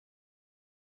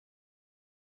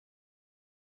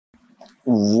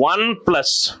1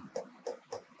 plus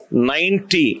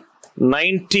 90,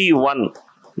 91,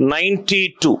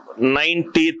 92,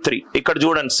 93. ఇక్కడ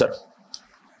చూడండి sir,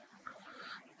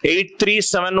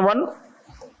 8371,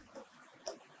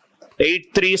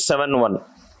 8371.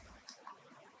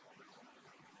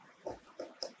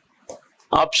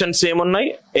 Options ఏమున్నాయి?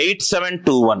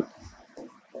 8721,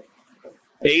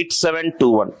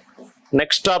 8721.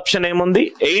 నెక్స్ట్ ఆప్షన్ ఏముంది?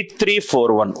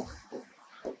 8341,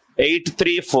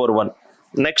 8341.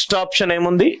 నెక్స్ట్ ఆప్షన్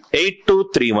ఏముంది?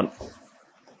 8231,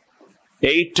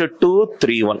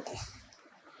 8231,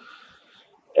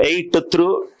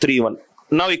 8231.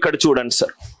 నౌ ఇక్కడ చూడండి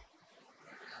సార్,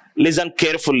 లిజన్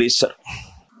కేర్ఫుల్లీ సార్.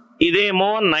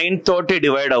 ఇదేమో 9 తోటి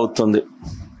డివైడ్ అవుతుంది,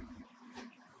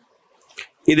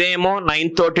 ఇదేమో 9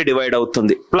 తోటి డివైడ్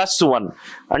అవుతుంది, +1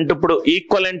 అంటే ఇప్పుడు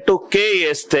ఈక్వలెంట్ టు k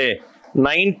వేస్తే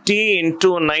 90 into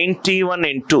 91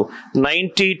 into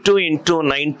 92 into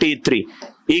 93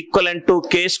 equivalent to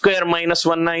k square minus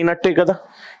 1 అయినట్టే కదా?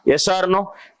 Yes are no?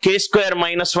 k square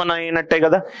minus 1 అయినట్టే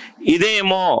కదా?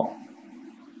 ఇదేమో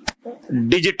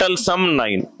డిజిటల్ సమ్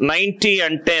 9, 90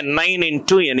 అంటే 9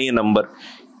 into ఎనీ నంబర్.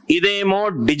 ఇదేమో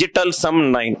డిజిటల్ సమ్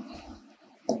 9.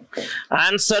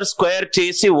 ఆన్సర్ స్క్వేర్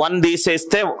చేసి 1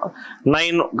 తీసేస్తే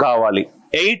 9 కావాలి.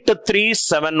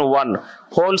 8371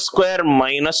 హోల్ స్క్వేర్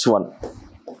 -1.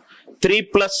 3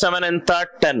 + 7 ఎంత?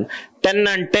 10. 10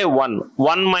 అంటే 1,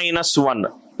 1 - 1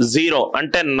 0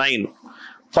 అంటే 9.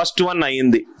 ఫస్ట్ వన్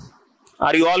అయింది.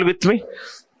 Are you all with me?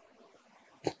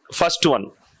 First one.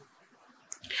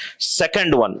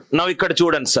 Second one. Now ఇక్కడ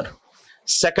చూడండి sir,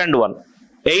 second one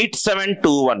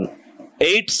 8721,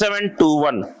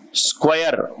 8721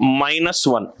 square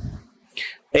 -1,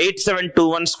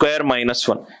 8721 square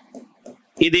 -1.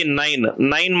 ఇది 9,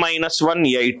 9 - 1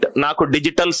 8. నాకు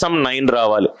డిజిటల్ సమ్ 9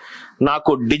 రావాలి,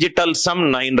 నాకు డిజిటల్ సమ్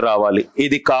 9 రావాలి.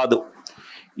 ఇది కాదు.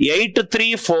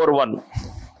 8341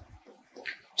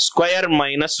 స్క్వేర్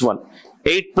 -1,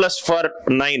 8 + 4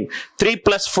 9, 3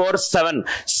 + 4 7,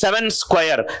 7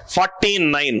 స్క్వేర్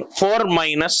 49, 4 -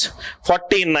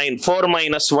 49, 4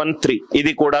 - 1 3.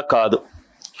 ఇది కూడా కాదు,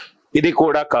 ఇది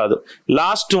కూడా కాదు.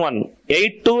 లాస్ట్ వన్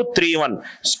 8231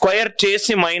 స్క్వేర్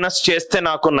చేసి మైనస్ చేస్తే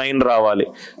నాకు 9 రావాలి.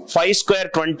 5 స్క్వేర్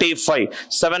 25,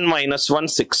 7 - 1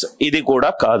 6. ఇది కూడా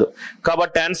కాదు.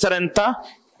 కాబట్టి ఆన్సర్ ఎంత?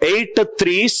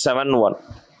 8371.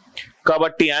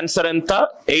 కాబట్టి ఆన్సర్ ఎంత?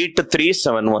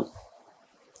 8371.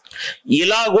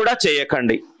 ఇలా కూడా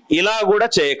చేయకండి, ఇలా కూడా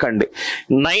చేయకండి.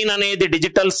 9 అనేది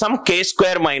digital sum, k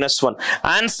square -1.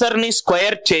 Answer ని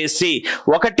స్క్వేర్ చేసి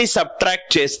 1 సబ్ట్రాక్ట్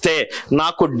చేస్తే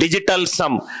నాకు డిజిటల్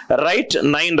సమ్ రైట్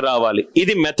 9 రావాలి.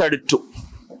 ఇది మెథడ్ 2.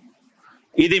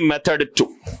 ఇది మెథడ్ 2.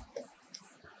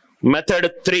 మెథడ్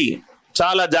 3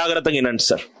 చాలా జాగ్రత్తగా వినండి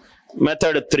sir.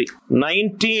 Method 3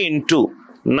 90 into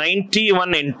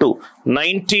 91 into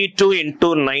 92 into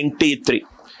 93.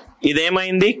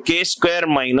 ఇదేమైంది? k square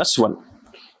 -1.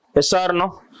 Yes are no?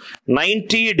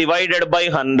 90 divided by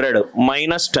 100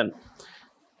 -10.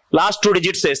 Last 2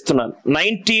 digits వేస్తున్నాను.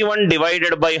 91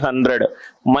 divided by 100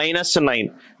 -9,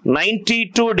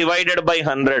 92 divided by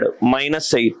 100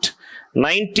 -8,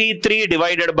 93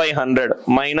 divided by 100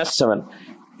 -7.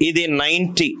 ఇది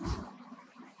 90.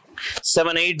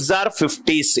 7 8s are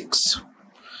 56.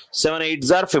 7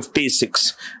 8s are 56.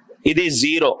 ఇది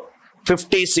 0.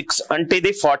 56 అంటే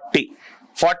ఇది 40.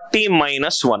 40 -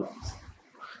 1.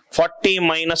 40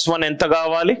 - 1 ఎంత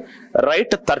కావాలి?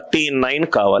 రైట్ 39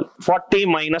 కావాలి. 40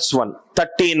 - 1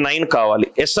 39 కావాలి.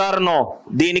 Yes are no?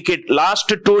 దీనికి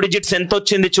లాస్ట్ 2 డిజిట్స్ ఎంత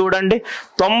వచ్చింది చూడండి.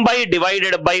 90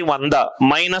 divided by 100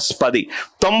 -10,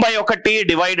 91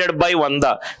 divided by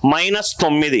 100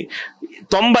 -9,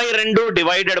 92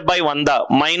 divided by 100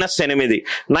 -8,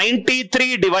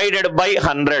 93 divided by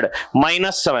 100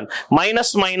 -7,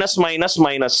 minus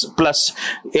plus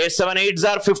 7 8s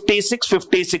are 56,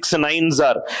 56 9s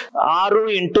are 6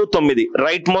 into 9.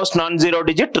 Right most non zero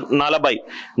digit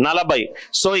 40.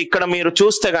 So ఇక్కడ మీరు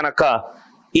చూస్తే గనక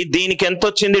దీనికి ఎంత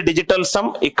వచ్చింది డిజిటల్ సమ్?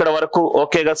 ఇక్కడ వరకు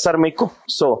ఓకే కదా సార్ మీకు?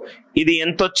 సో ఇది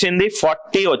ఎంత వచ్చింది?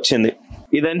 40 వచ్చింది.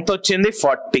 ఇది ఎంత వచ్చింది?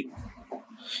 40.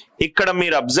 ఇక్కడ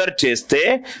మీరు అబ్జర్వ్ చేస్తే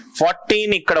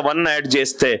 14 ఇక్కడ 1 యాడ్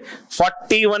చేస్తే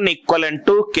 41 ఈక్వలెంట్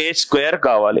టు k స్క్వేర్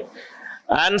కావాలి.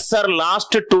 ఆన్సర్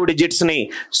లాస్ట్ 2 డిజిట్స్ ని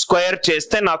స్క్వేర్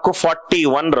చేస్తే నాకు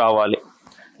 41 రావాలి.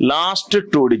 Last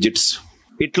 2 digits.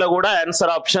 ఇట్లా కూడా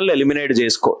ఆన్సర్ ఆప్షన్లు ఎలిమినేట్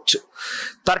చేసుకోవచ్చు.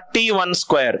 31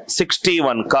 స్క్వేర్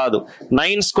 61 కాదు,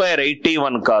 9 స్క్వేర్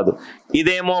 81 కాదు.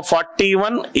 ఇదేమో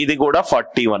 41, ఇది కూడా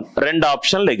 41. 2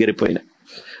 ఆప్షన్లు ఎగిరిపోయినాయి.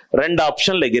 రెండు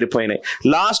ఆప్షన్లు ఎగిరిపోయినాయి.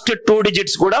 లాస్ట్ 2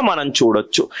 డిజిట్స్ కూడా మనం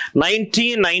చూడొచ్చు. 90,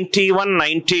 91,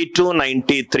 92,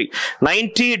 93.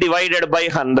 90 divided by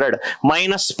 100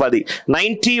 -10.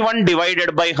 91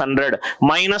 divided by 100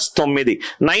 -9.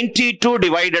 92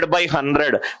 divided by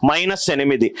 100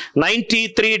 -8.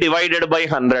 93 divided by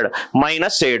 100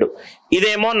 -7.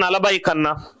 ఇదేమో 40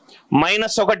 కన్నా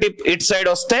 -1 ఇటు సైడ్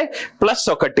వస్తే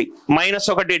 +1,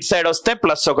 -1 ఇటు సైడ్ వస్తే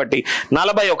 +1,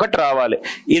 41 రావాలి.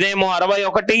 ఇదేమో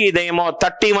 61, ఇదేమో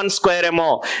 31 స్క్వేర్ ఏమో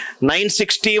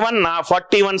 961,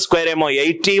 41 స్క్వేర్ ఏమో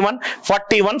 81,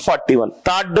 41, 41.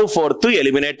 థర్డ్ ఫోర్త్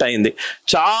ఎలిమినేట్ అయింది.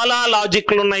 చాలా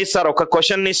లాజిక్లు ఉన్నాయి సార్ ఒక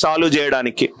క్వశ్చన్ ని సాల్వ్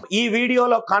చేయడానికి. ఈ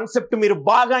వీడియోలో కాన్సెప్ట్ మీరు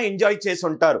బాగా ఎంజాయ్ చేసి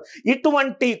ఉంటారు.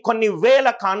 ఇటువంటి కొన్ని వేల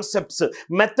concepts,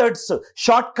 methods,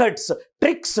 short cuts,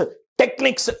 tricks,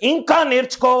 techniques ఇంకా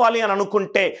నేర్చుకోవాలి అని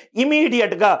అనుకుంటే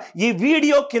ఇమీడియట్ గా ఈ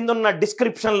వీడియో కింద ఉన్న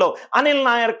డిస్క్రిప్షన్ లో Anil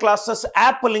Nair classes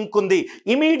app link ఉంది.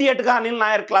 ఇమీడియట్ గా Anil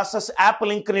Nair classes app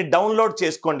link ని డౌన్లోడ్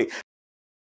చేసుకోండి.